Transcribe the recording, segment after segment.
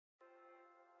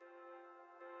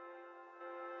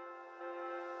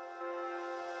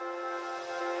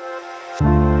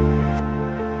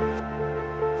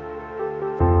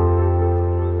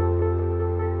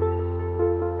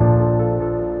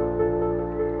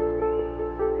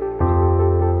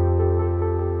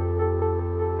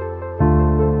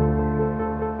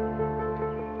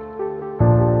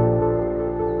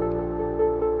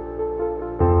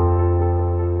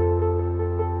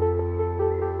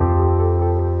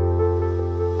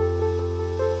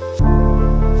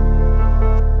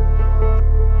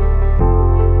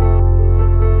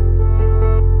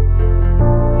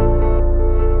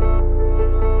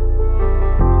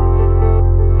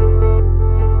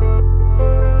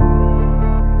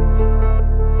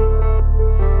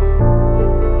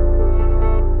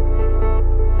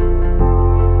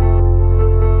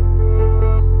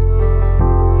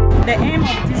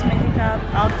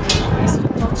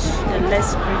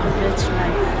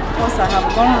because I have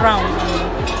gone round,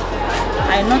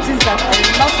 I noticed that a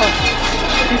lot of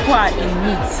people are in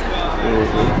need.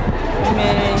 You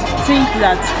may think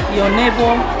that your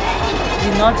neighbor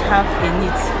did not have a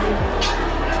need,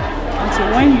 until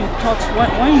when you touch,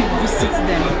 when you visit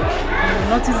them, you will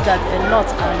notice that a lot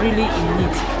are really in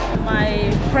need.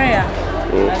 My prayer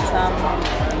that I'm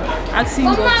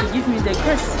asking God to give me the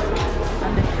grace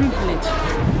and the privilege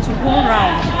to go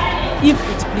around, if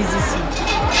it pleases Him,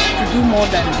 to do more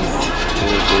than this.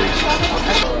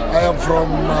 I am from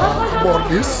Abwor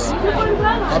Dyis.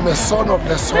 I'm a son of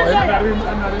the soil,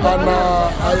 and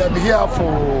I am here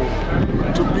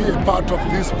to be a part of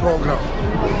this program.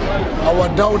 Our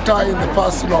daughter, in the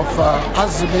person of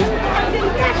Azumi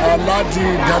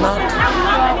Ladi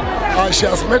she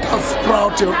has made us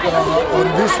proud on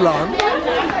this land.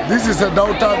 This is a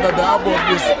daughter that the Abwor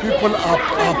Dyis people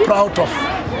are proud of.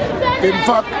 In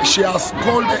fact, she has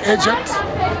called the aged,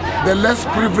 the less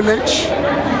privileged,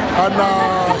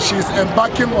 and she's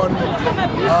embarking on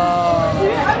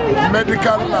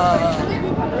medical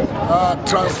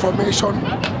transformation.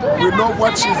 We know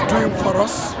what she's doing for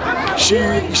us. She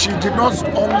did not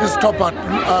only stop at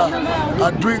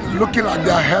looking at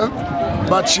their health,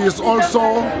 but she is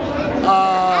also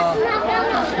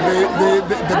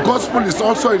the gospel is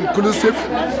also inclusive.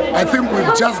 I think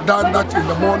we've just done that in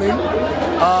the morning.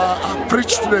 I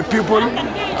preached to the people.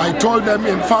 I told them,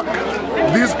 in fact,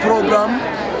 this program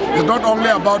is not only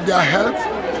about their health,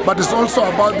 but it's also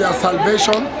about their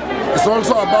salvation. It's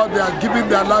also about their giving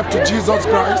their life to Jesus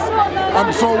Christ.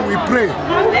 And so we pray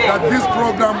that this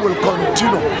program will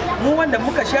continue.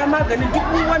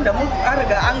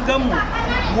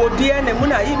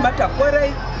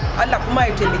 Allah kuma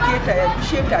ya taimake ta ya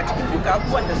bishe ta cikin duka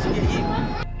abubuwan da suke yi.